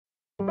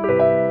Hi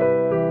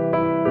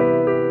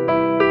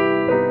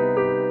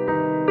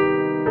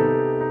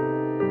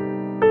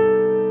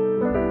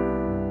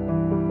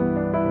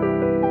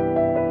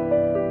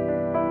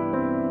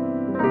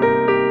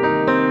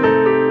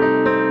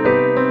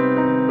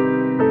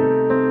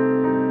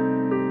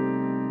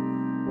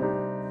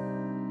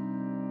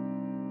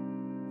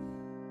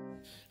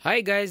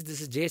guys, this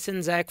is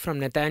Jason Zach from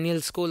Nathaniel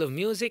School of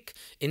Music.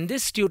 In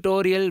this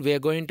tutorial, we are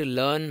going to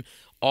learn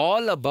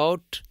all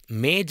about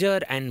major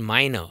and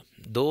minor.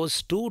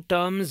 Those two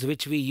terms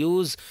which we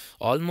use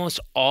almost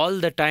all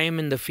the time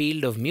in the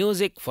field of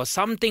music for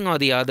something or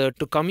the other,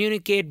 to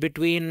communicate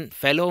between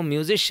fellow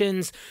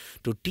musicians,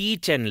 to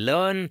teach and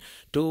learn,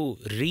 to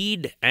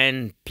read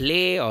and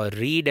play, or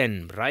read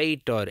and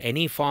write, or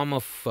any form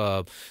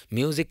of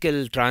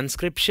musical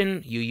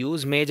transcription. You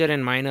use major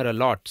and minor a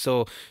lot.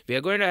 So we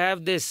are going to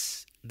have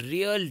this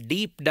real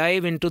deep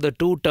dive into the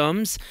two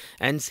terms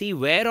and see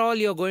where all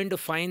you're going to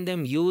find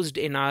them used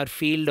in our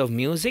field of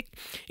music,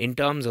 in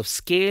terms of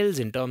scales,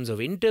 in terms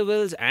of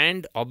intervals,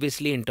 and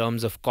obviously in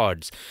terms of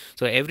chords.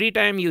 So every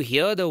time you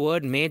hear the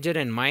word major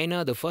and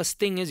minor, the first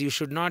thing is you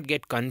should not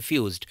get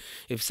confused.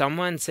 If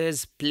someone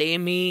says, play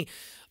me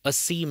a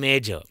C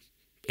major,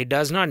 it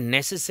does not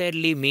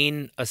necessarily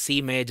mean a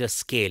C major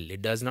scale.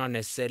 It does not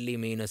necessarily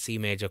mean a C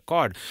major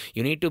chord.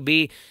 You need to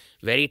be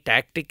very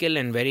tactical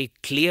and very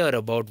clear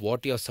about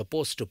what you're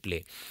supposed to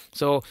play.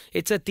 So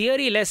it's a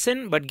theory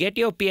lesson, but get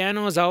your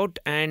pianos out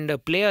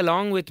and play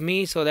along with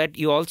me so that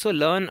you also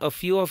learn a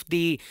few of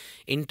the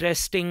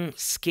interesting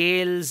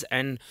scales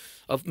and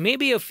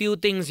maybe a few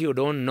things you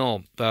don't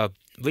know,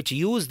 which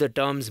use the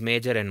terms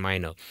major and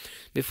minor.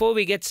 Before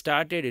we get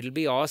started, it'll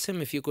be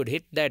awesome if you could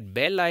hit that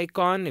bell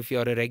icon if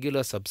you're a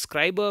regular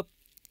subscriber.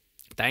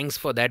 Thanks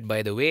for that,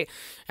 by the way.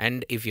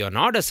 And if you're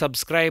not a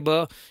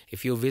subscriber,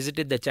 if you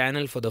visited the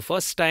channel for the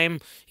first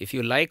time, if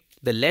you like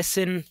the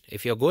lesson,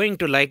 if you're going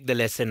to like the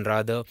lesson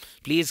rather,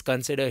 please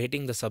consider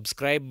hitting the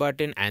subscribe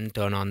button and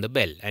turn on the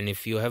bell. And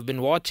if you have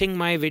been watching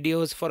my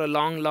videos for a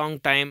long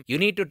time, you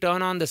need to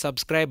turn on the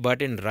subscribe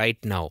button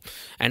right now.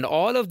 And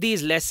all of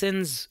these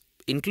lessons,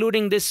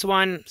 including this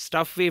one,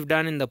 stuff we've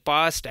done in the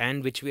past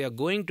and which we are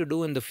going to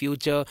do in the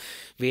future.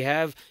 We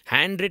have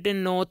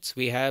handwritten notes,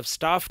 we have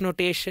staff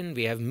notation,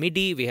 we have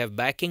MIDI, we have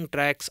backing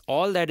tracks.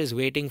 All that is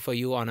waiting for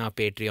you on our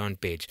Patreon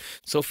page.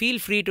 So feel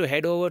free to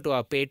head over to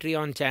our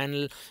Patreon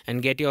channel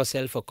and get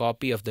yourself a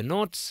copy of the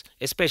notes,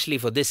 especially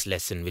for this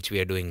lesson which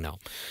we are doing now.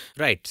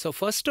 Right, so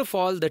first of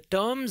all, the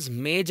terms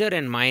major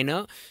and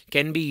minor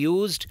can be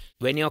used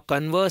when you're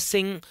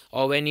conversing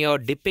or when you're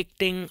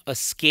depicting a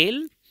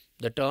scale.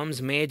 The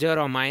terms major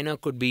or minor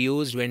could be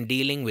used when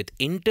dealing with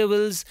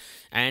intervals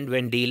and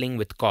when dealing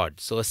with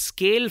chords. So a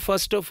scale,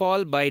 first of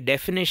all, by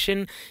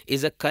definition,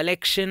 is a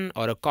collection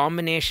or a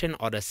combination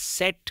or a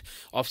set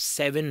of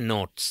 7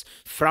 notes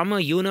from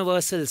a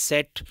universal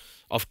set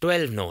of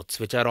 12 notes,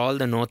 which are all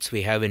the notes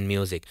we have in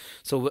music.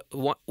 So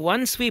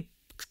once we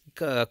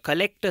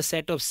collect a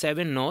set of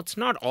 7 notes,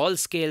 not all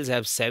scales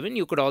have 7.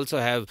 You could also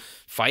have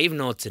 5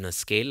 notes in a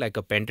scale, like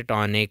a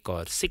pentatonic,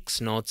 or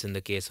 6 notes in the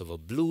case of a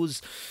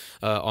blues,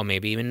 or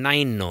maybe even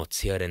 9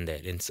 notes here and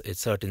there in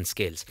certain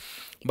scales.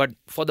 But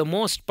for the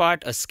most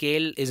part, a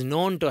scale is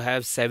known to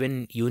have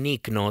 7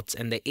 unique notes,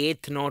 and the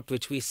 8th note,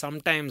 which we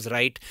sometimes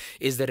write,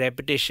 is the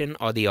repetition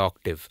or the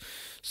octave.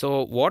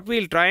 So what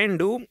we'll try and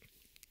do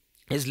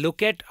is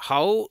look at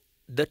how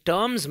the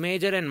terms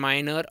major and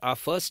minor are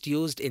first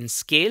used in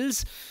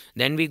scales,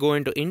 then we go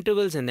into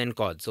intervals and then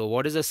chords. So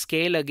what is a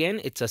scale again?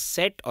 It's a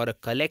set or a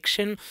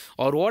collection,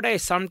 or what I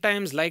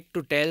sometimes like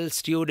to tell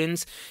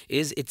students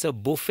is it's a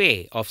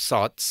buffet of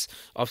sorts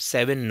of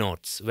 7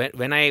 notes.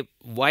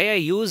 Why I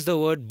use the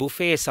word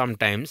buffet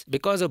sometimes,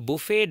 because a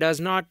buffet does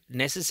not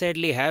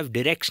necessarily have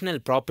directional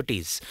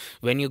properties.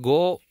 When you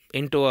go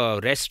into a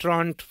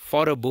restaurant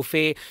for a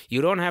buffet, you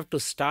don't have to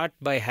start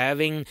by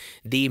having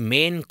the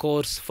main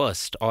course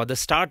first or the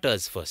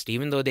starters first,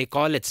 even though they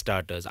call it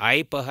starters.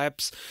 I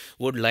perhaps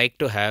would like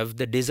to have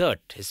the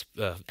dessert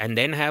and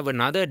then have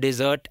another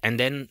dessert and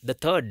then the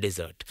third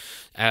dessert,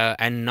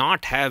 and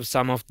not have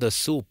some of the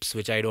soups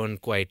which I don't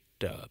quite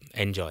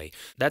enjoy.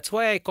 That's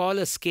why I call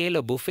a scale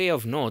a buffet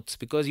of notes,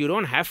 because you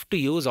don't have to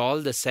use all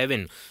the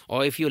 7,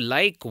 or if you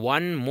like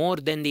one more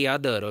than the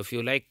other, or if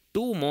you like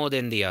 2 more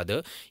than the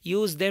other,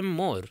 use them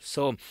more.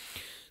 So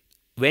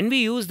when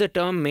we use the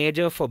term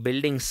major for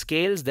building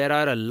scales, there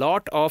are a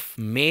lot of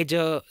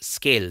major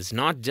scales,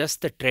 not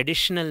just the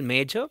traditional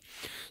major.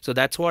 So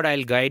that's what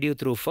I'll guide you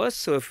through first.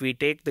 So if we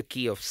take the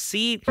key of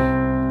C,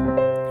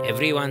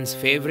 everyone's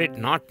favorite,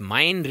 not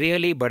mine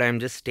really, but I'm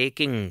just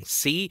taking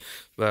C,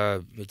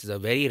 which is a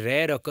very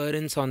rare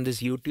occurrence on this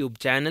YouTube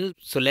channel.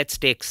 So let's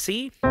take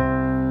C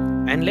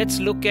and let's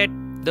look at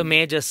the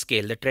major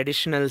scale, the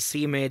traditional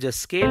C major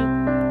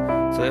scale.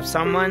 So if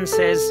someone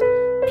says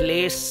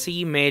play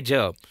C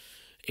major,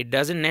 it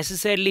doesn't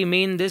necessarily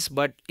mean this,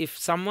 but if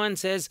someone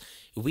says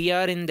we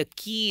are in the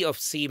key of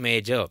C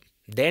major,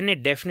 then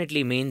it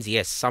definitely means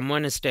yes,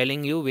 someone is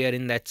telling you we are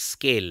in that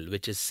scale,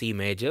 which is C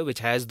major, which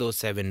has those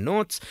 7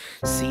 notes,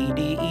 C,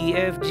 D, E,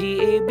 F, G,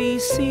 A, B,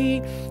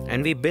 C,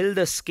 and we build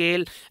the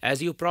scale.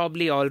 As you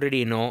probably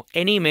already know,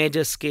 any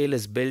major scale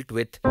is built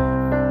with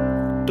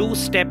 2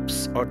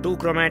 steps or 2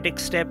 chromatic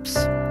steps.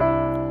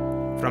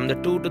 From the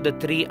 2 to the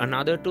 3,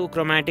 another 2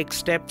 chromatic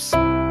steps.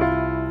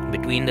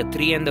 Between the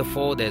 3 and the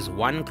 4, there's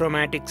 1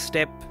 chromatic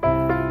step.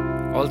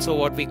 Also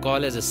what we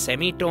call as a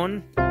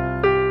semitone.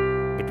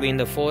 Between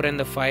the 4 and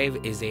the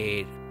 5 is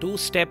a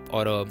 2-step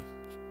or a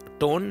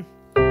tone.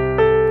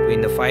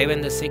 Between the 5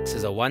 and the 6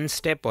 is a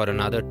 1-step or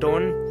another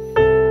tone.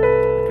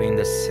 Between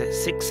the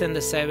 6 and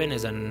the 7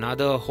 is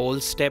another whole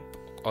step,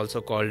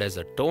 also called as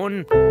a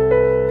tone.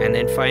 And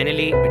then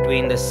finally,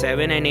 between the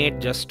 7 and 8,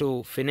 just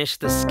to finish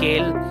the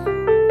scale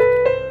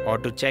or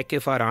to check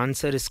if our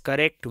answer is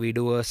correct, we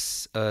do a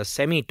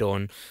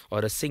semitone or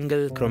a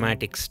single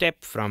chromatic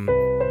step from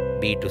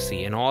B to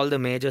C. And all the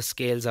major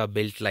scales are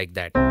built like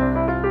that.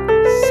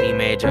 C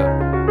major,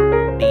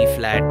 D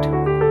flat,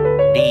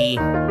 D,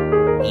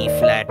 E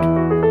flat,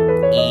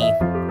 E,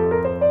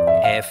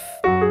 F,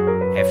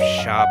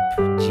 F sharp,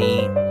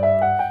 G,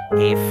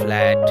 A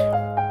flat,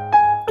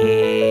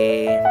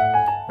 A,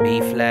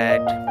 B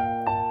flat,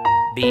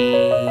 B,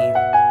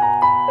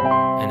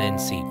 and then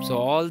C. So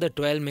all the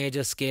 12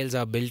 major scales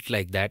are built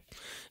like that.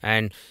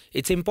 And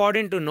it's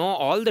important to know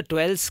all the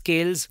 12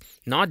 scales,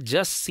 not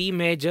just C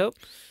major.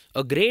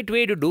 A great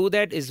way to do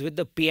that is with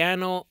the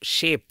piano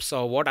shapes,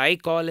 or what I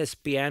call as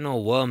piano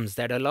worms,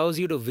 that allows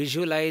you to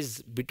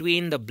visualize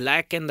between the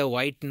black and the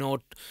white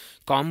note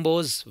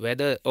combos,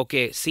 whether,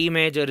 okay, C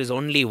major is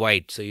only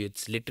white, so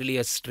it's literally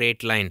a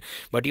straight line.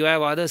 But you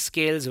have other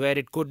scales where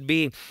it could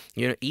be,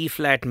 you know, E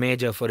flat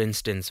major, for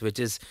instance, which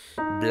is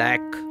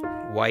black,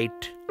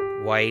 white,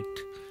 white,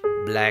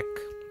 black,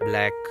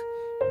 black,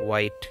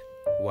 white,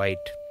 white,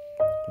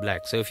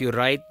 black. So if you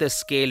write the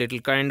scale, it'll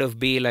kind of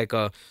be like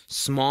a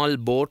small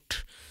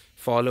boat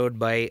followed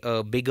by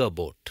a bigger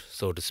boat,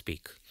 so to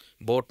speak.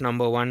 Boat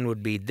number 1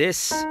 would be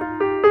this,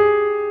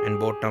 and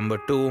boat number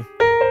 2.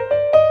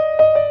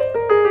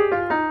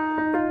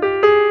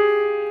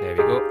 There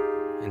we go.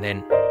 And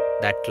then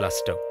that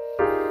cluster.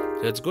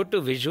 So it's good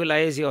to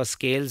visualize your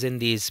scales in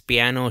these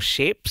piano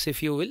shapes,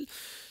 if you will,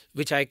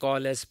 which I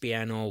call as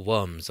piano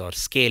worms or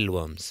scale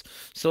worms.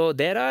 So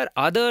there are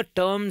other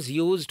terms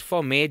used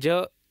for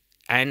major,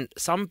 and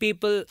some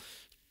people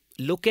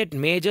look at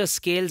major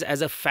scales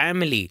as a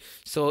family.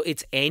 So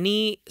it's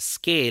any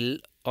scale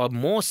or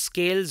most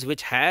scales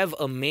which have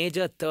a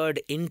major third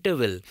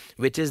interval,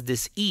 which is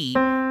this E.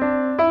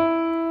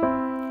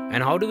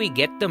 And how do we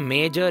get the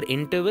major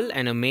interval?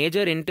 And a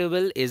major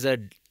interval is a...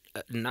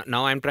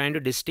 Now I'm trying to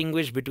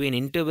distinguish between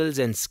intervals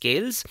and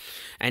scales.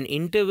 An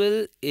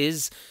interval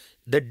is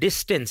the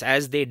distance,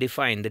 as they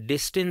define, the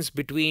distance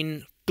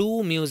between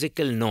 2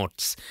 musical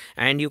notes.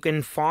 And you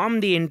can form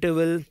the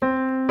interval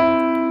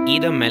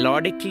either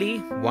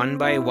melodically, 1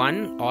 by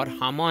 1, or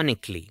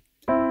harmonically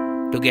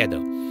together.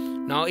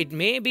 Now it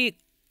may be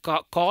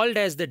called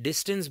as the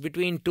distance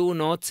between 2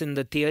 notes in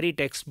the theory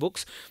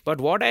textbooks, but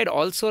what I'd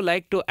also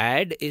like to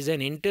add is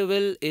an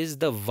interval is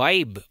the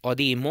vibe or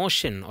the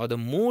emotion or the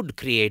mood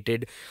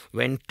created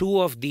when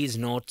 2 of these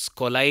notes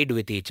collide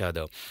with each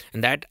other.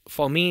 And that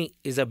for me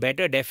is a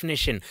better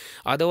definition.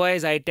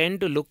 Otherwise I tend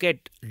to look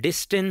at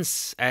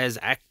distance as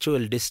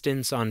actual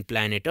distance on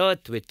planet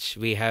Earth, which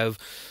we have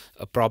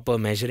proper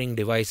measuring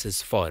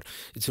devices for.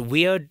 It's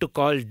weird to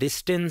call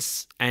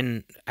distance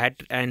and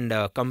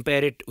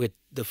compare it with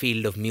the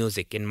field of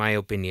music, in my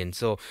opinion.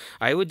 So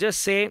I would just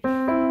say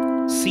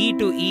C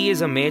to E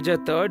is a major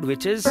third,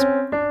 which is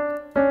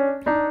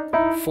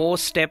 4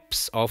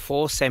 steps or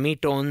 4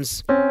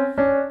 semitones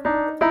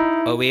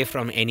away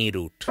from any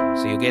root.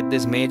 So you get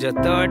this major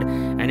third,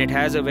 and it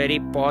has a very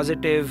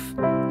positive,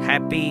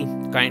 happy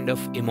kind of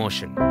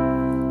emotion.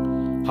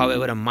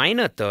 However, a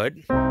minor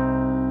third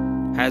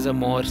has a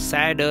more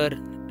sadder,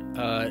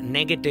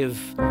 negative,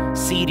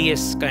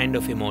 serious kind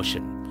of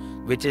emotion,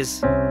 which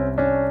is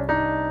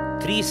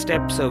 3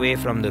 steps away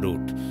from the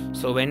root.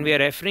 So when we are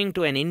referring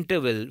to an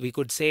interval, we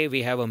could say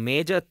we have a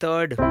major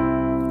third,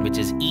 which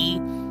is E,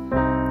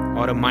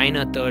 or a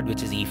minor third,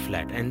 which is E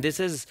flat. And this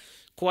is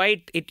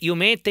quite, you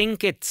may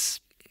think it's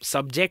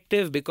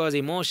subjective because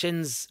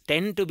emotions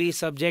tend to be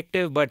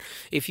subjective, but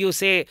if you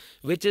say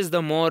which is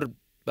the more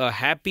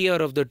happier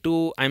of the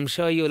two, I'm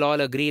sure you'll all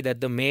agree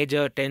that the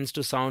major tends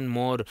to sound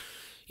more,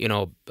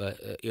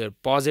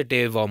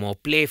 positive or more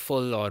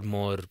playful or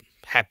more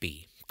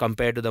happy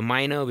compared to the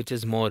minor, which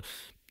is more,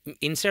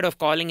 instead of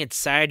calling it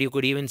sad, you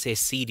could even say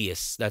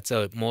serious. That's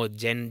a more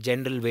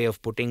general way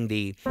of putting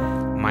the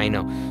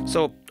minor.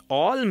 So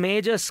all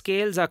major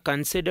scales are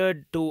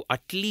considered to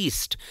at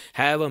least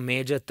have a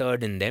major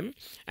third in them,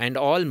 and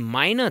all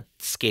minor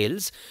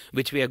scales,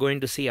 which we are going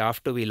to see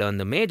after we learn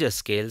the major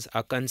scales,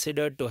 are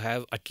considered to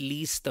have at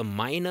least the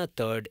minor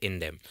third in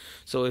them.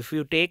 So if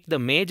you take the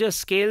major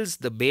scales,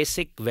 the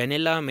basic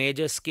vanilla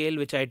major scale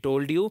which I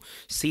told you,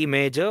 C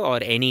major or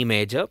any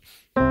major.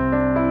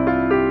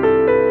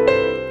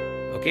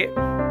 Okay,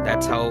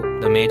 that's how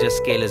the major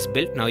scale is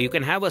built. Now you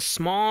can have a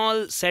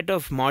small set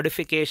of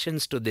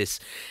modifications to this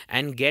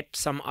and get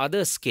some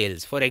other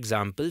scales. For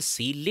example,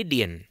 C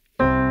Lydian.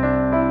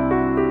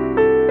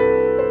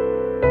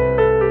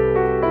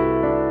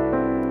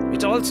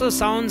 Which also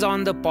sounds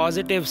on the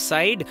positive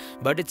side,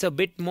 but it's a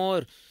bit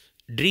more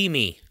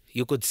dreamy,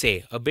 you could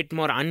say, a bit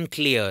more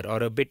unclear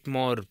or a bit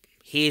more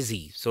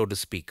hazy, so to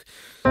speak.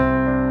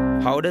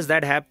 How does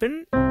that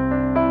happen?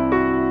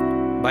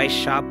 By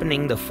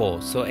sharpening the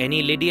 4. So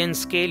any Lydian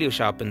scale, you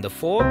sharpen the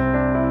 4.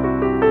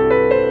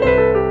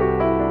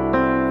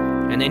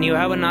 And then you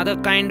have another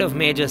kind of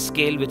major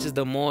scale, which is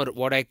the more,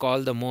 what I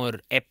call the more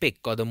epic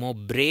or the more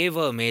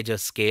braver major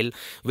scale,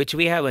 which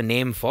we have a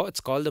name for.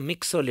 It's called the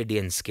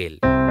Mixolydian scale.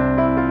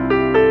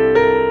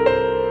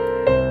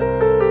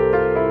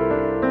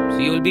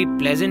 You will be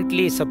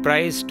pleasantly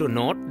surprised to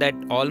note that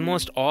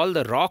almost all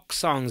the rock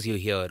songs you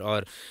hear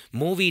or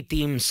movie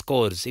theme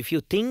scores, if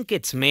you think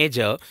it's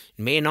major,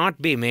 it may not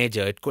be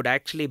major. It could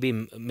actually be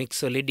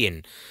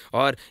Mixolydian.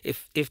 Or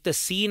if the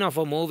scene of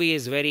a movie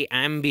is very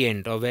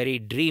ambient or very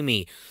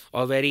dreamy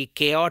or very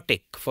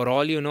chaotic, for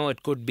all you know,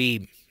 it could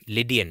be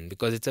Lydian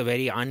because it's a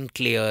very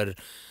unclear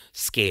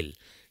scale.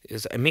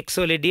 Is a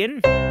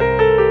Mixolydian.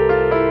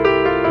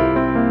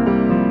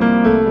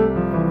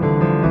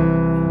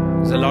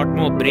 A lot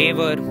more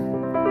braver.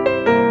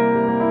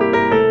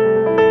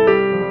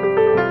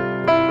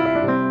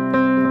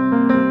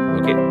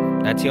 Okay,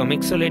 that's your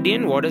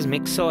Mixolydian. What does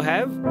Mixo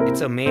have?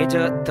 It's a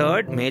major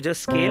third, major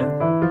scale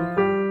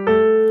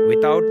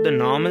without the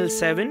normal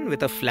 7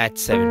 with a flat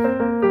 7.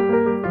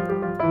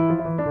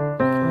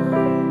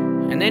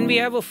 And then we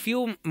have a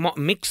few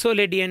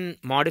Mixolydian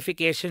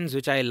modifications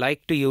which I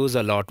like to use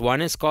a lot.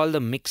 One is called the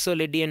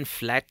Mixolydian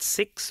flat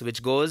 6,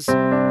 which goes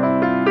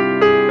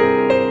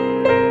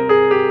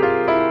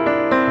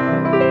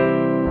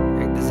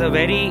a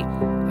very,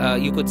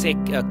 you could say,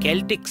 a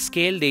Celtic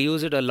scale. They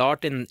use it a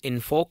lot in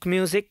folk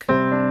music.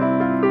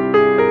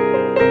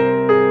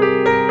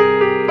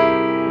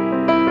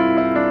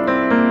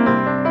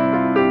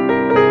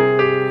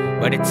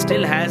 But it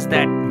still has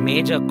that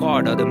major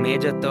chord or the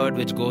major third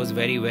which goes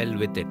very well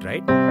with it,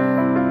 right?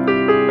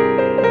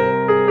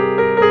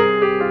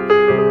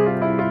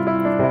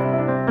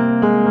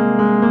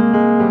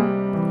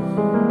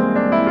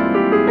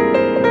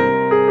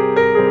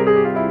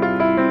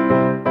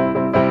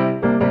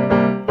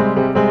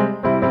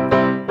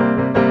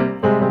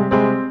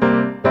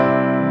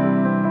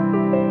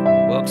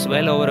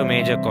 Well over a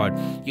major chord.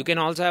 You can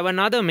also have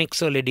another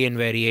Mixolydian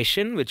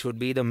variation, which would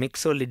be the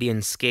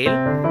Mixolydian scale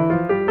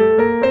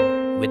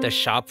with a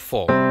sharp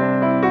 4.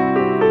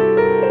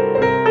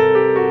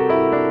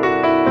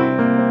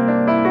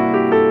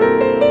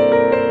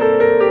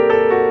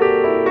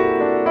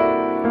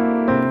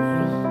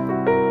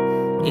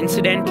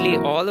 Incidentally,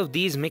 all of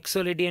these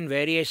Mixolydian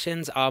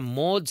variations are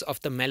modes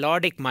of the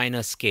melodic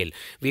minor scale.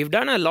 We've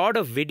done a lot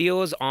of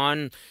videos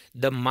on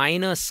the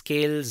minor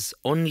scales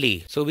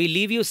only. So we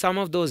leave you some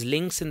of those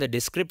links in the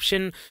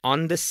description.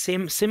 On the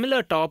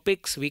similar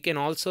topics, we can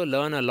also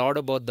learn a lot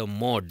about the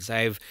modes.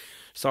 I've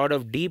sort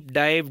of deep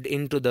dived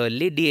into the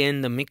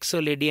Lydian, the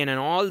Mixolydian, and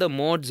all the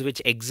modes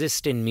which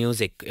exist in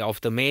music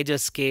of the major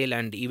scale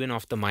and even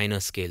of the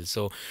minor scale.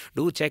 So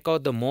do check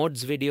out the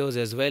modes videos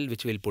as well,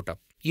 which we'll put up.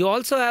 You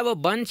also have a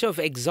bunch of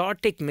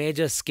exotic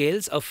major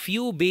scales, a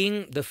few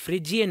being the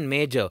Phrygian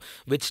major,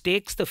 which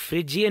takes the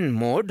Phrygian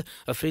mode.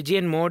 A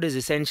Phrygian mode is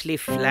essentially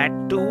flat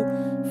 2,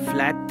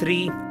 flat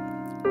 3,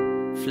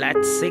 flat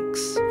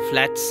 6,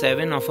 flat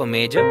 7 of a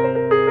major,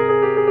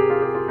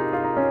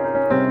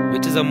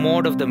 which is a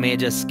mode of the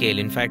major scale.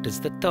 In fact, it's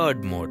the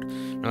third mode.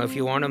 Now, if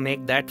you want to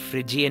make that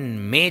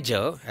Phrygian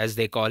major, as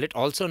they call it,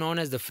 also known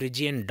as the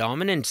Phrygian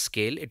dominant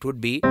scale, it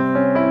would be...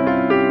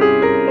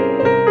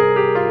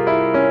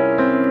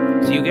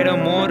 So you get a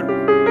more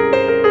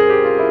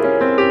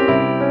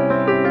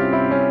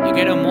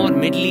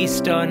Middle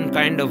Eastern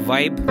kind of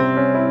vibe.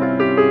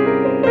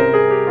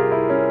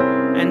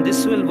 And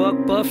this will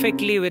work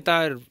perfectly with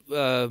our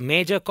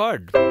major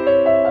chord.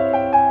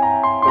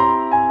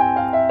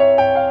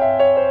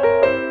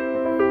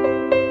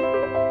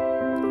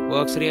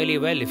 Works really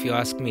well if you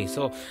ask me.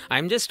 So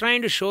I'm just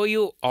trying to show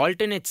you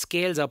alternate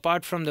scales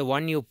apart from the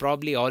one you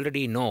probably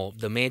already know,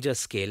 the major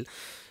scale,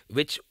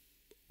 which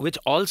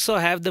also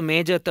have the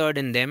major third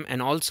in them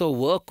and also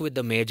work with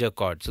the major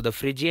chord. So the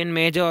Phrygian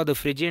major or the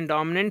Phrygian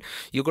dominant,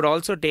 you could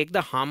also take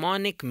the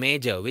harmonic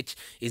major, which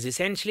is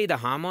essentially the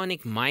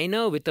harmonic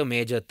minor with a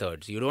major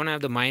third. So you don't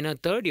have the minor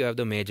third, you have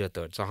the major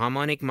third. So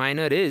harmonic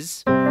minor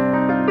is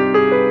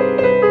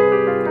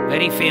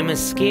very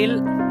famous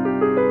scale.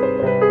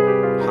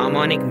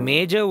 Harmonic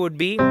major would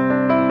be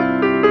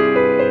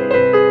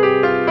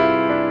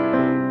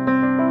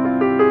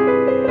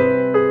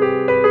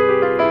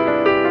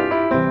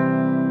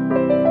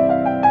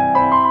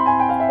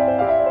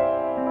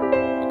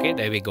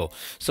Okay, there we go.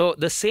 So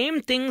the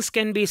same things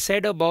can be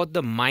said about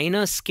the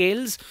minor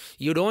scales.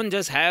 You don't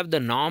just have the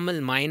normal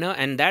minor,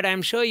 and that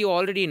I'm sure you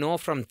already know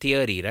from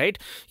theory, right?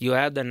 You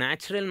have the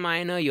natural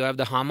minor, you have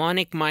the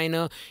harmonic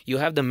minor, you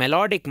have the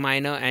melodic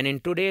minor, and in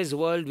today's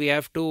world we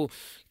have to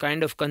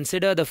kind of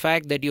consider the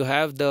fact that you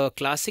have the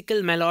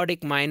classical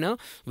melodic minor,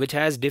 which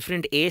has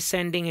different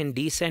ascending and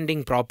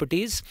descending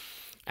properties.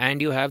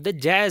 And you have the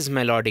jazz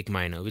melodic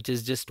minor, which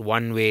is just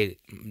one way,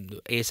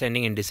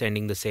 ascending and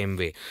descending the same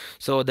way.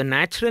 So the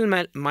natural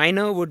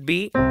minor would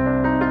be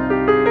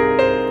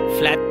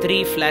flat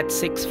 3, flat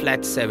 6,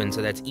 flat 7.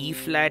 So that's E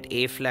flat,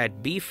 A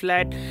flat, B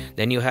flat.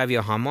 Then you have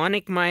your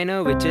harmonic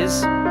minor, which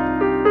is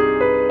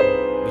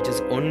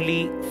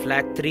only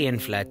flat 3 and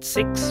flat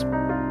 6.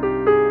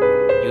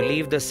 You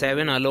leave the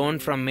 7 alone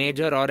from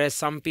major, or as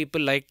some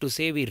people like to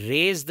say, we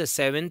raise the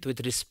 7th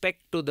with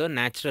respect to the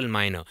natural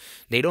minor.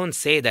 They don't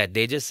say that,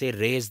 they just say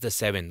raise the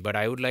 7th. But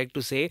I would like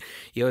to say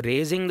you're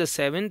raising the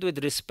 7th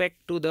with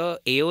respect to the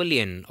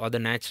Aeolian or the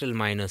natural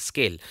minor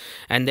scale.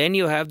 And then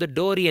you have the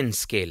Dorian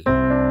scale,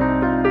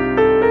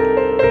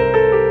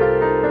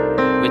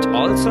 which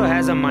also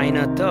has a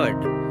minor third,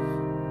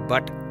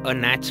 but a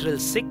natural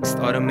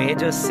 6th or a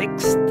major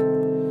 6th,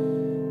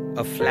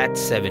 a flat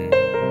 7.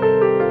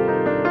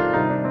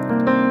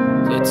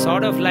 So it's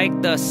sort of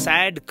like the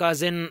sad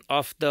cousin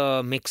of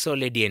the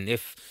Mixolydian.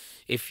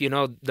 If you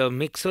know, the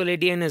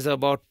Mixolydian is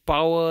about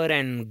power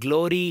and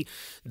glory,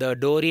 the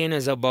Dorian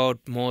is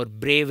about more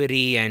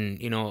bravery and,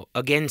 you know,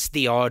 against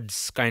the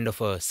odds kind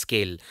of a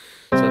scale.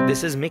 So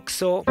this is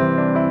Mixo.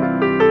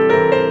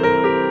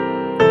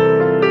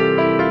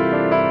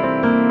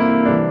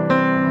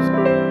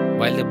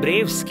 While the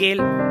brave scale,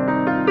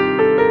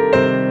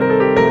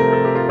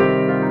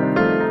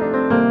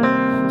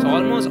 so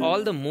almost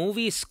all the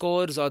movie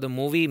scores or the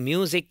movie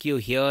music you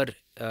hear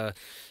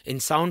in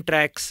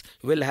soundtracks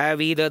will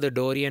have either the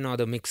Dorian or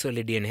the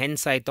Mixolydian.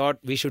 Hence I thought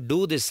we should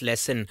do this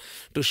lesson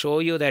to show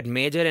you that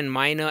major and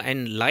minor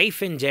and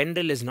life in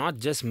general is not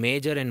just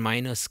major and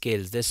minor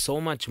scales. There's so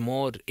much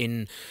more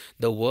in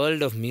the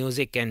world of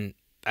music. And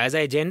as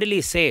I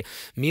generally say,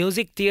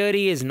 music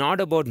theory is not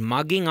about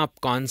mugging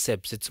up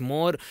concepts. It's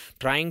more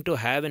trying to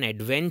have an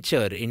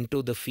adventure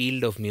into the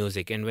field of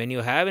music. And when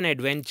you have an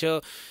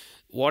adventure,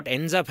 what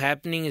ends up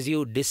happening is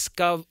you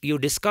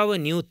discover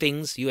new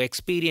things, you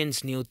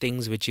experience new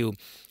things which you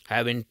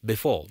haven't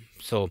before.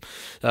 So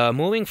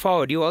moving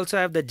forward, you also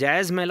have the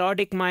jazz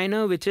melodic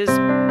minor, which is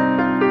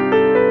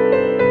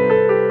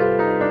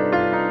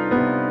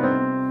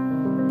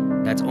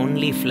that's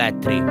only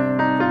flat 3.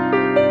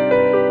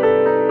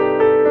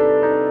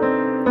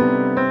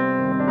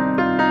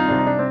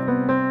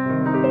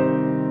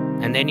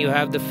 And then you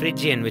have the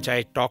Phrygian, which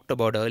I talked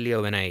about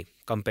earlier when I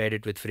compared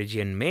it with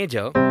Phrygian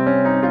major.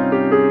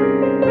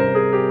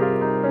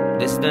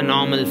 This is the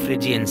normal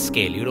Phrygian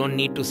scale. You don't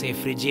need to say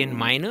Phrygian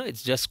minor.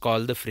 It's just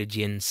called the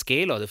Phrygian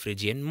scale or the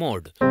Phrygian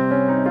mode.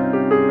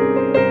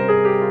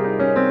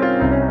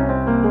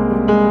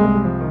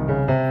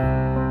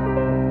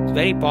 It's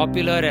very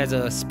popular as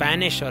a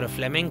Spanish or a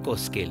flamenco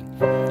scale.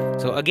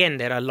 So again,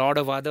 there are a lot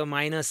of other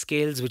minor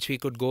scales which we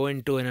could go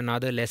into in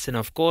another lesson,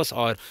 of course,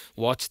 or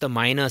watch the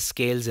minor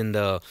scales in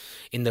the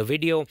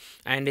video.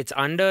 And it's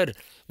under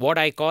what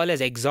I call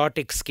as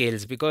exotic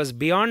scales, because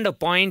beyond a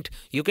point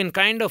you can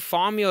kind of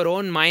form your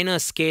own minor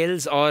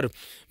scales, or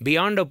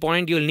beyond a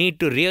point you'll need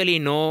to really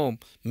know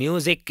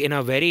music in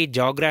a very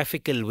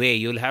geographical way.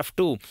 You'll have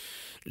to,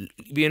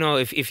 you know,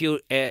 if you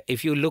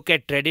look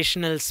at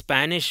traditional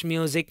Spanish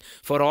music,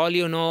 for all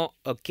you know,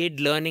 a kid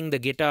learning the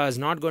guitar is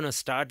not going to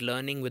start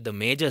learning with the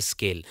major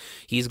scale.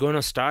 He's going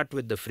to start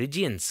with the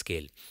Phrygian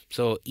scale.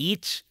 So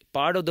each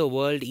part of the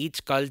world,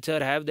 each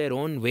culture have their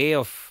own way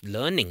of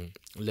learning,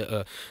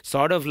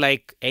 sort of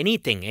like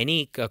anything,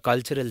 any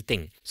cultural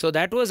thing. So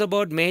that was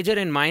about major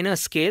and minor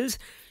scales.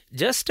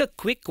 Just a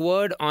quick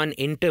word on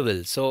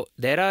intervals. So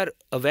there are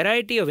a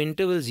variety of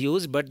intervals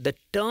used, but the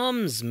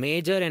terms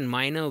major and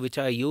minor which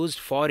are used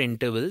for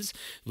intervals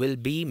will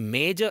be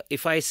major.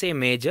 If I say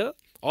major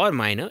or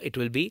minor, it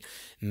will be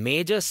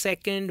major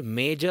second,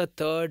 major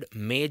third,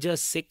 major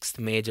sixth,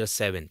 major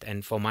seventh.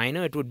 And for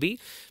minor, it would be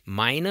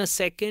minor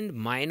second,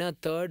 minor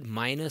third,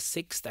 minor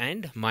sixth,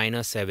 and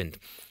minor seventh.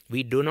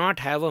 We do not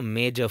have a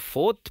major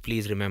fourth,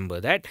 please remember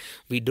that.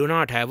 We do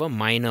not have a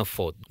minor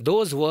fourth.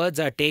 Those words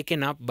are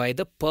taken up by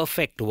the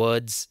perfect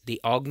words, the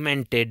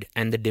augmented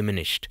and the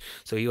diminished.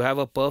 So you have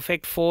a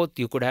perfect fourth,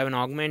 you could have an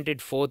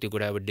augmented fourth, you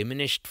could have a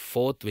diminished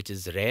fourth, which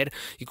is rare.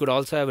 You could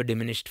also have a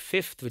diminished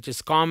fifth, which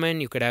is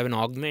common. You could have an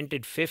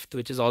augmented fifth,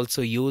 which is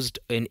also used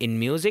in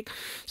music.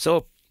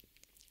 So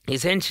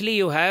essentially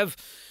you have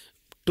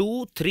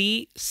 2,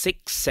 3,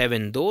 6,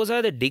 7. Those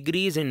are the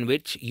degrees in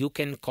which you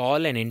can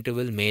call an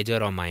interval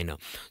major or minor.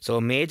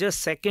 So major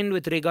second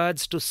with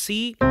regards to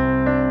C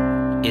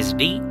is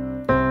D.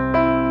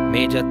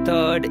 Major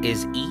third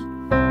is E.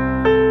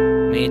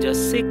 Major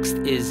sixth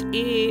is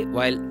A.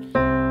 While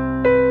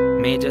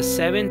major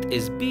seventh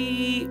is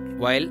B.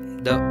 While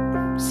the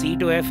C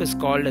to F is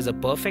called as a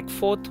perfect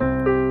fourth.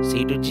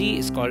 C to G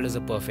is called as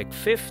a perfect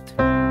fifth.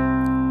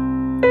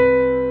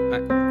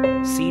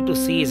 C to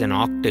C is an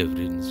octave.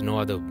 There's no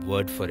other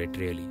word for it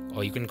really.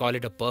 Or you can call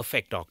it a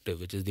perfect octave,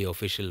 which is the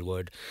official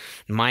word.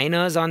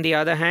 Minors on the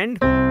other hand,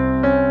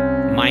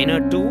 minor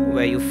 2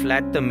 where you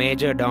flat the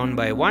major down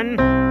by 1,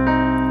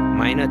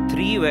 minor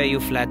 3 where you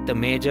flat the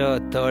major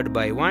third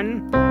by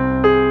 1,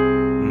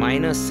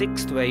 minor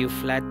 6th where you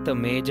flat the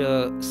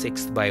major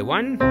 6th by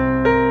 1,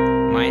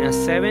 minor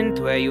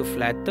 7th where you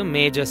flat the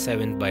major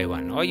 7th by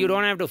 1. Or you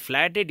don't have to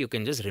flat it, you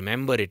can just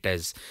remember it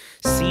as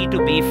C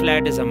to B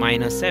flat is a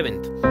minor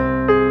 7th,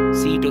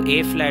 C to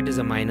A flat is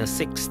a minor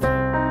 6th,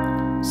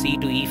 C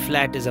to E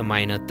flat is a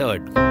minor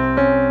 3rd,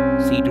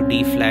 C to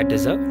D flat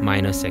is a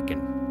minor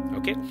 2nd.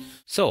 Okay,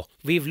 so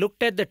we've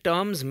looked at the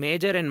terms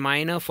major and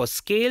minor for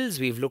scales,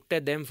 we've looked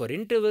at them for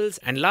intervals,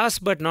 and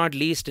last but not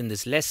least in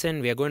this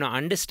lesson we are going to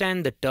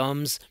understand the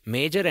terms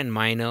major and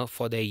minor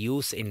for their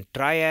use in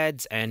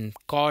triads and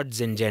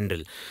chords in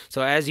general.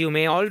 So as you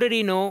may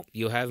already know,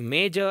 you have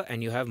major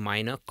and you have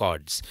minor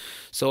chords.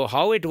 So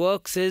how it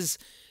works is,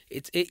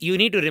 you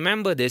need to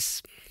remember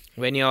this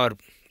when you're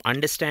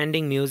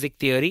understanding music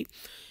theory.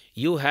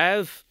 You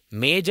have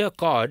major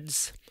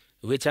chords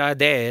which are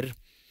there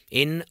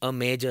in a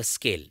major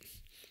scale.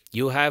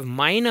 You have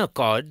minor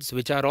chords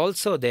which are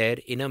also there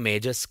in a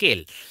major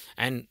scale.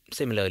 And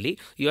similarly,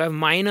 you have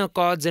minor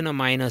chords in a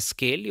minor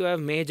scale, you have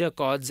major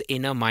chords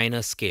in a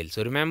minor scale.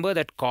 So remember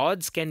that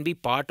chords can be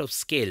part of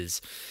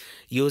scales.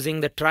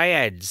 Using the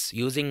triads,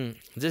 using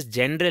this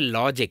general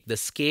logic, the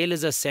scale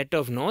is a set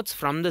of notes.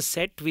 From the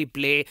set we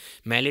play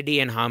melody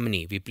and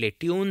harmony. We play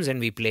tunes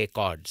and we play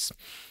chords.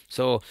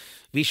 So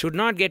we should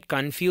not get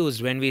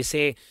confused when we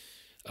say,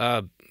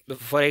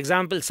 for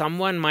example,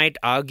 someone might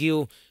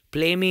argue,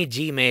 play me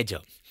G major.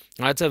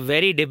 That's a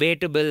very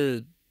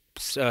debatable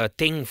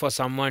thing for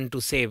someone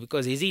to say,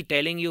 because is he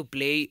telling you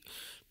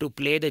to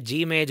play the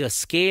G major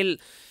scale,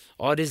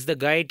 or is the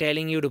guy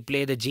telling you to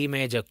play the G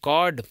major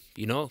chord?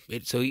 You know,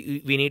 so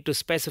we need to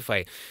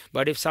specify.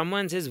 But if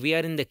someone says we are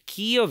in the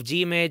key of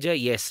G major,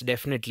 yes,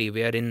 definitely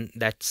we are in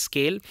that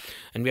scale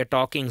and we are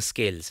talking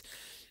scales.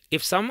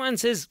 If someone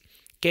says,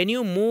 can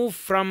you move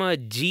from a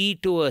G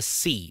to a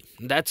C?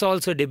 That's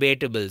also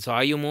debatable. So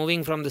are you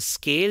moving from the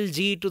scale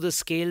G to the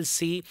scale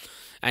C?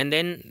 And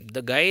then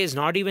the guy is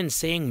not even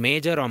saying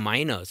major or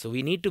minor. So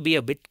we need to be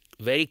a bit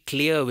very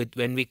clear with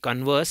when we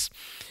converse.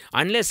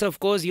 Unless, of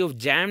course, you've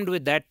jammed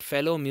with that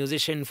fellow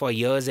musician for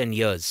years and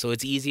years. So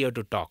it's easier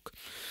to talk.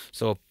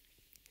 So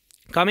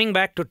coming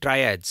back to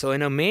triads, so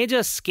in a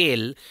major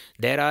scale,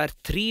 there are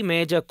 3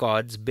 major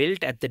chords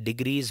built at the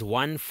degrees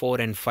 1,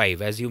 4 and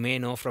 5, as you may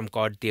know from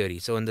chord theory.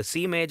 So in the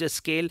C major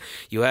scale,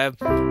 you have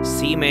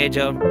C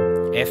major,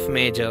 F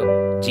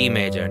major, G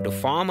major. And to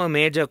form a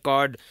major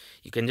chord,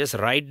 you can just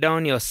write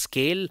down your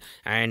scale,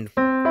 and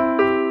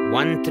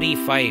 1, 3,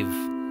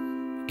 5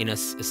 in a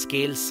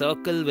scale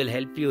circle will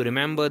help you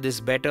remember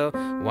this better.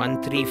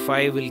 1, 3,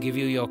 5 will give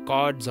you your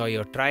chords or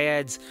your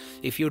triads.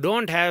 If you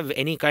don't have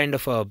any kind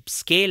of a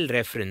scale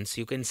reference,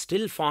 you can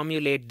still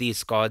formulate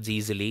these chords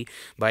easily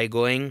by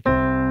going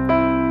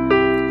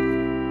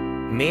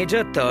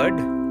major third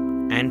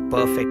and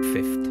perfect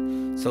fifth.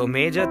 So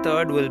major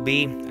third will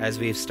be, as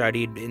we've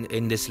studied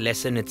in this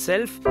lesson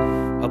itself,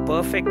 a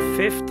perfect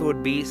fifth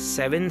would be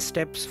 7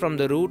 steps from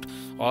the root,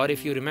 or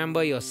if you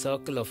remember your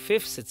circle of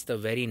fifths, it's the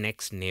very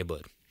next neighbor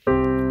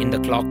in the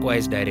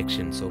clockwise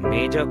direction. So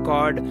major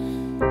chord,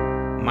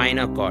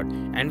 minor chord.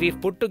 And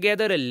we've put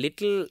together a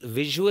little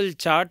visual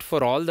chart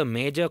for all the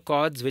major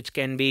chords which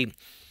can be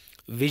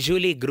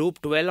visually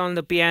grouped well on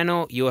the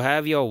piano. You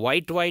have your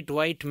white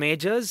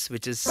majors,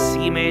 which is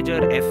C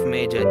major, F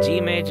major, G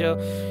major.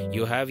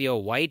 You have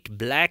your white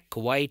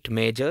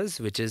majors,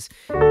 which is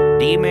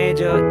D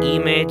major, E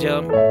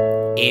major,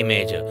 A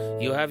major.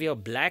 You have your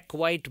black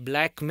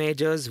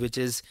majors, which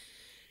is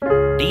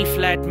D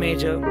flat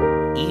major,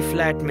 E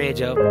flat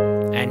major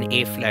and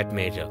A flat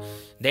major.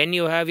 Then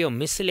you have your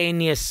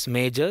miscellaneous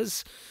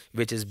majors,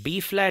 which is B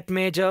flat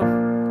major,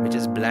 which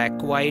is black,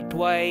 white,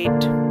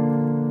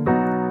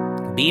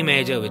 B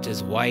major, which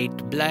is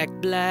white, black,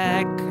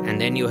 and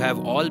then you have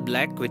all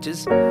black, which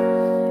is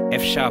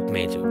F sharp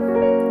major,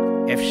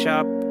 F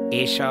sharp,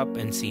 A sharp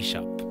and C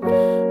sharp.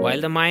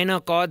 While the minor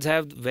chords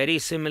have very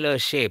similar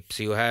shapes,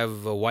 you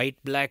have white,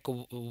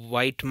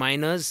 white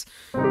minors,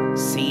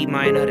 C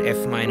minor,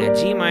 F minor,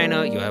 G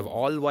minor. You have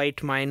all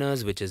white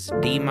minors, which is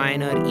D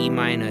minor, E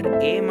minor,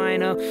 A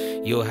minor.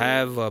 You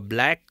have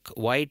black,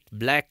 white,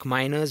 black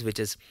minors, which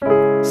is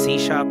C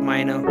sharp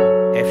minor,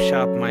 F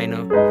sharp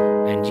minor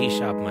and G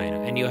sharp minor.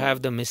 And you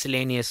have the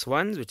miscellaneous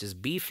ones, which is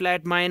B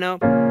flat minor,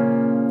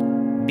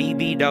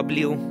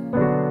 BBW,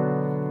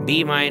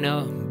 B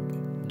minor,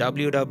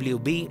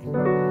 WWB,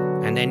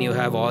 and then you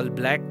have all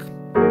black,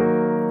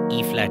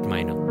 E flat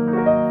minor.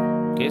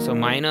 Okay, so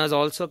minors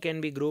also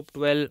can be grouped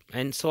well,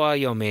 and so are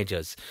your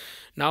majors.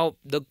 Now,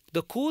 the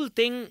cool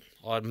thing,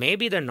 or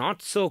maybe the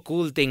not so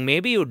cool thing,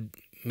 maybe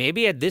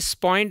at this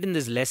point in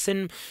this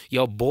lesson,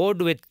 you're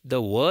bored with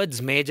the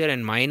words major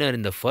and minor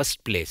in the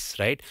first place,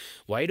 right?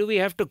 Why do we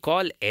have to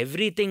call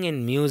everything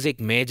in music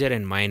major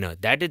and minor?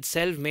 That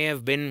itself may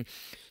have been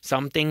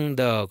something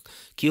the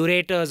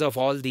curators of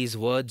all these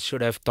words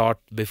should have thought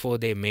before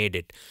they made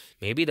it.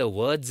 Maybe the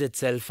words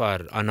itself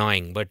are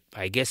annoying, but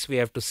I guess we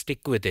have to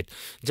stick with it.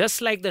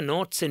 Just like the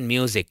notes in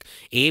music,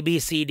 A, B,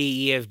 C,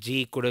 D, E, F,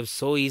 G could have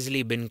so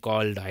easily been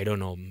called, I don't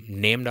know,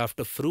 named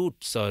after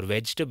fruits or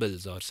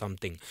vegetables or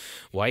something.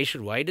 Why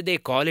did they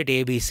call it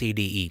A, B, C,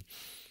 D, E?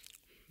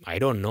 I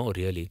don't know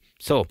really.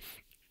 So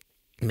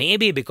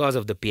maybe because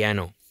of the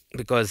piano,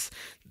 because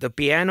the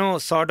piano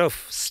sort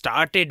of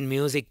started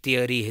music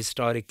theory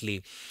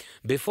historically.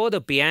 Before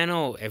the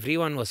piano,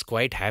 everyone was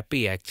quite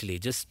happy actually.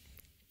 Just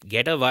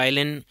get a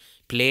violin,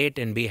 play it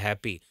and be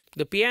happy.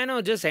 The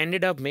piano just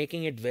ended up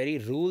making it very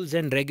rules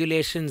and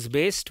regulations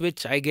based,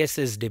 which I guess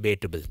is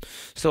debatable.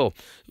 So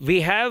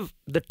we have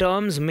the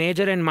terms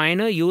major and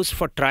minor used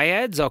for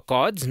triads or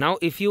chords. Now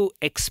if you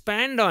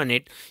expand on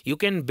it, you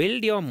can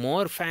build your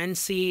more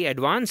fancy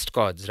advanced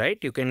chords, right?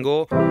 You can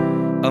go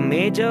a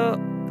major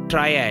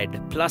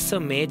triad plus a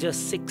major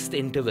sixth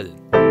interval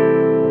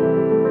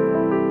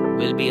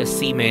will be a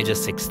C major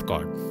sixth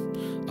chord.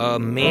 A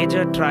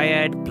major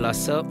triad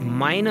plus a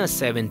minor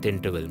seventh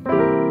interval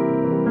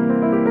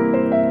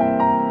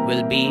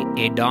will be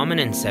a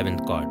dominant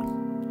seventh chord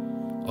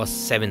or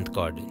seventh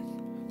chord.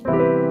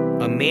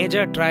 A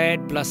major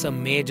triad plus a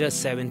major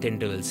seventh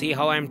interval. See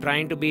how I'm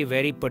trying to be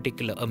very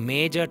particular. A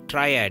major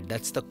triad,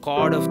 that's the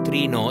chord of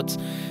 3 notes,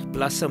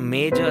 plus a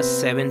major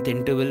seventh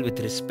interval with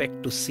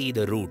respect to C,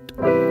 the root.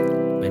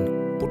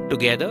 When put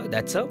together,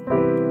 that's a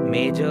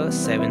major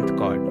seventh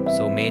chord.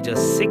 So major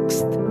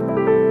sixth,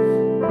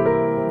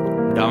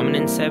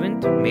 dominant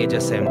seventh, major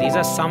seventh. These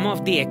are some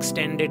of the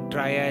extended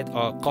triad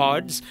or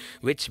chords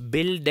which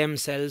build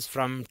themselves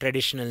from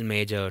traditional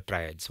major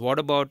triads. What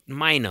about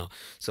minor?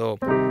 So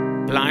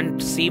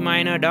plant C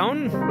minor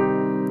down,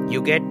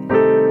 you get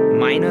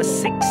minor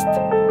sixth.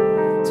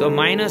 So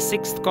minor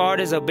sixth chord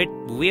is a bit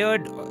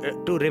weird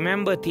to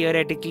remember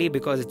theoretically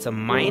because it's a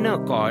minor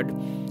chord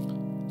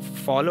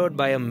followed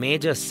by a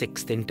major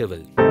sixth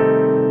interval.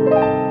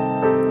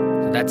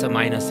 That's a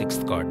minor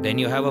sixth chord. Then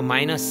you have a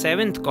minor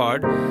seventh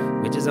chord,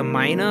 which is a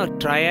minor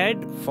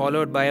triad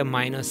followed by a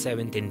minor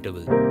seventh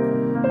interval.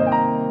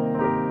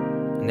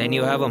 And then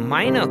you have a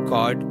minor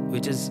chord,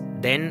 which is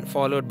then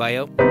followed by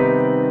a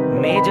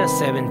major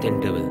seventh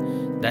interval.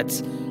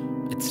 It's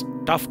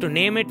tough to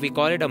name it. We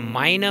call it a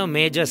minor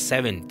major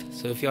seventh.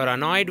 So if you're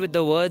annoyed with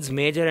the words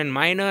major and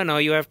minor, now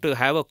you have to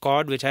have a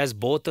chord which has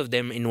both of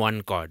them in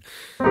one chord.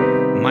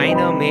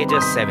 Minor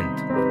major seventh.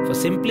 For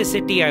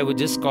simplicity, I would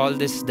just call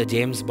this the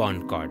James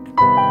Bond chord.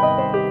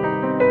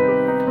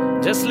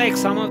 Just like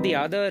some of the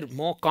other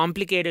more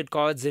complicated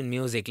chords in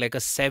music, like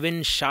a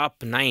 7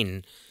 sharp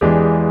 9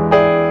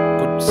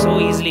 could so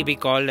easily be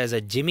called as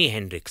a Jimi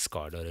Hendrix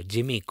chord or a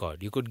Jimmy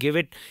chord. You could give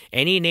it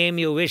any name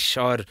you wish,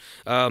 or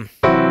a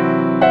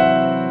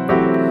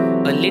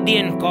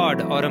Lydian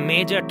chord or a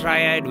major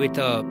triad with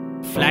a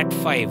flat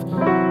 5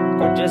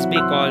 could just be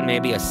called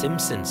maybe a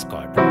Simpsons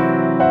chord.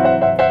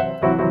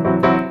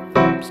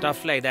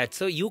 Stuff like that.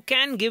 So you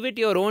can give it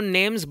your own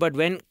names, but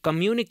when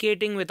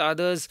communicating with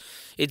others,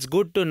 it's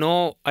good to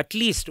know at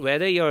least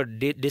whether you're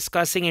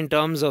discussing in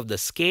terms of the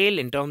scale,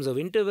 in terms of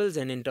intervals,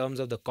 and in terms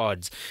of the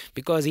chords.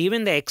 Because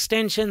even the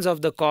extensions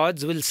of the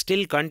chords will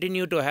still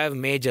continue to have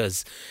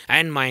majors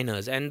and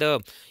minors. And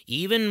the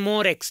even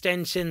more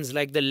extensions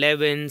like the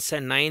 11ths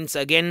and 9ths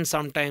again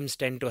sometimes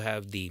tend to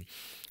have the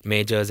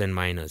majors and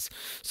minors.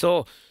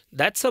 So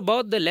that's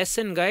about the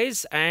lesson,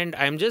 guys, and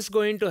I'm just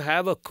going to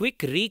have a quick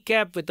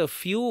recap with a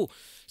few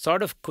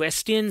sort of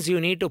questions you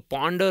need to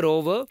ponder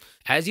over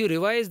as you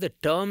revise the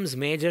terms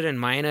major and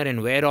minor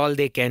and where all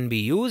they can be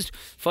used.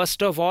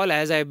 First of all,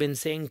 as I've been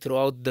saying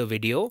throughout the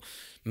video,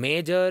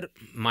 major,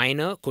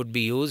 minor could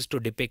be used to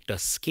depict a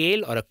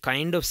scale or a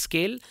kind of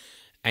scale,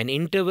 an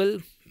interval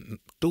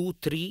 2,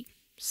 3,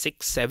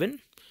 6, 7.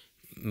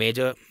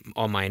 Major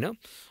or minor,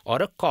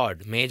 or a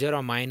chord, major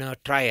or minor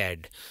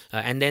triad,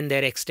 and then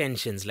their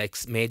extensions like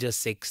major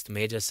sixth,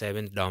 major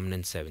seventh,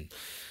 dominant seventh.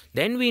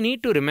 Then we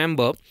need to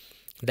remember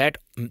that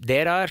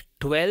there are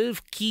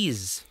 12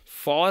 keys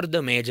for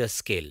the major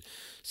scale.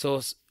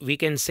 So we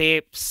can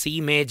say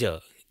C major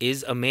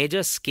is a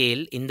major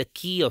scale in the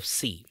key of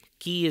C.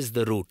 Key is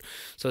the root.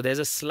 So there's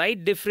a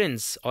slight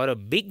difference, or a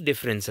big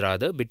difference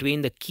rather,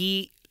 between the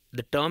key,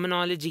 the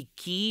terminology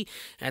key,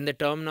 and the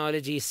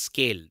terminology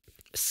scale.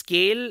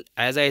 Scale,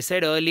 as I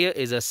said earlier,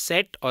 is a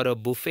set or a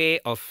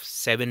buffet of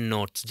 7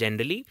 notes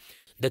generally.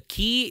 The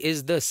key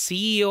is the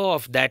CEO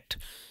of that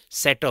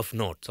set of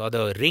notes, or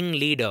the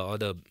ringleader, or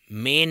the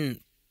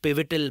main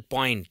pivotal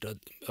point,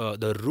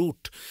 the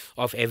root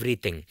of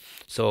everything.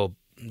 So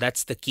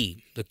that's the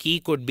key. The key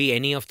could be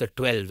any of the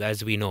 12,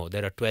 as we know.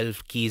 There are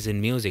 12 keys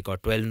in music, or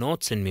 12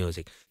 notes in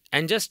music.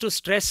 And just to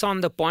stress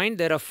on the point,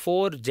 there are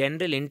 4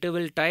 general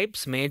interval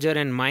types, major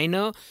and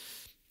minor.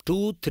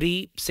 2,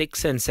 3,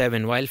 6 and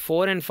 7. While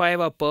 4 and 5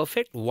 are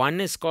perfect,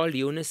 1 is called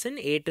unison,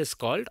 8 is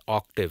called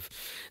octave.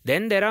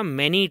 Then there are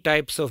many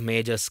types of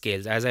major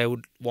scales. As I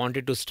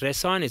wanted to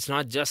stress on, it's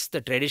not just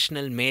the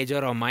traditional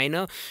major or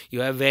minor.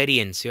 You have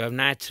variants. You have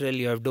natural,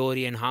 you have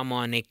Dorian,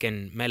 harmonic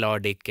and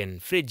melodic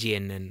and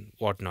Phrygian and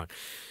whatnot.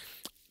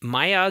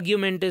 My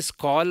argument is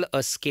call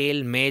a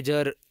scale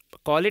major,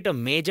 call it a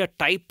major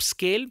type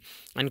scale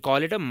and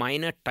call it a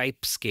minor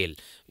type scale.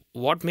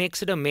 What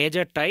makes it a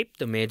major type?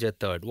 The major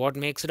third. What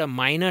makes it a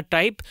minor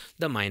type?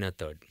 The minor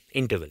third.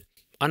 Interval.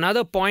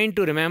 Another point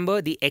to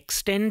remember, the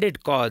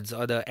extended chords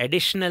or the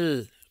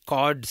additional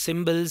chord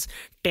symbols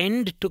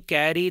tend to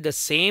carry the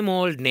same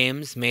old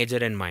names, major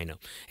and minor.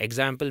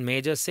 Example,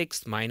 major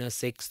 6th, minor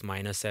 6th,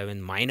 minor 7th,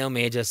 minor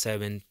major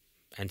 7th,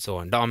 and so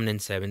on,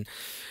 dominant 7.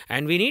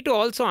 And we need to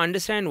also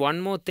understand one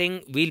more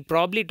thing. We'll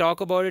probably talk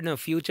about it in a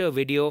future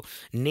video.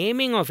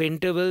 Naming of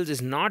intervals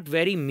is not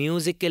very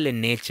musical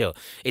in nature.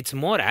 It's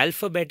more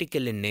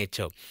alphabetical in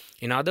nature.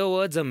 In other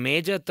words, a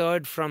major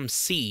third from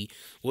C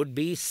would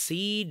be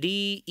C,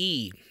 D,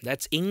 E.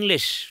 That's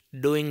English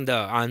doing the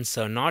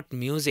answer, not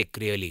music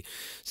really.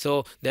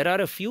 So there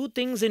are a few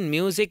things in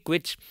music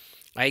which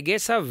I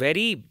guess are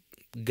very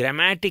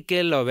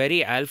grammatical or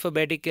very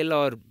alphabetical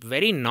or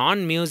very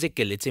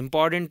non-musical. It's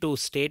important to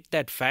state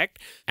that fact.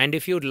 And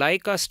if you'd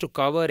like us to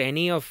cover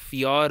any of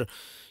your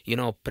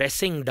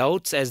pressing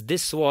doubts, as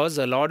this was,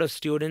 a lot of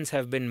students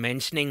have been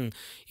mentioning,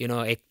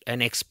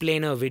 an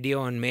explainer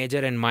video on major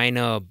and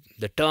minor,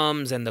 the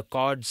terms and the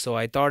chords. So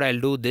I thought I'll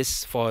do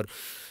this for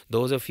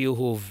those of you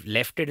who've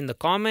left it in the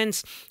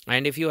comments.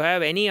 And if you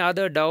have any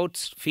other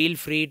doubts, feel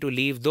free to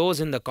leave those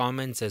in the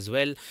comments as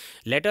well.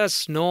 Let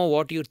us know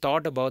what you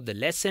thought about the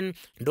lesson.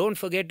 Don't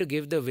forget to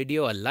give the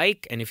video a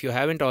like. And if you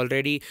haven't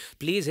already,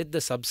 please hit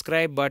the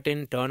subscribe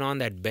button, turn on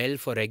that bell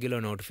for regular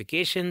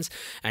notifications.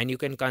 And you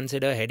can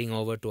consider heading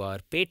over to our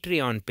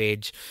Patreon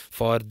page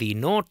for the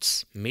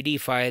notes, MIDI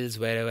files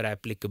wherever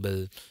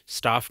applicable,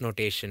 staff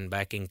notation,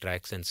 backing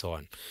tracks and so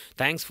on.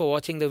 Thanks for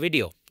watching the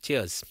video.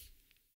 Cheers.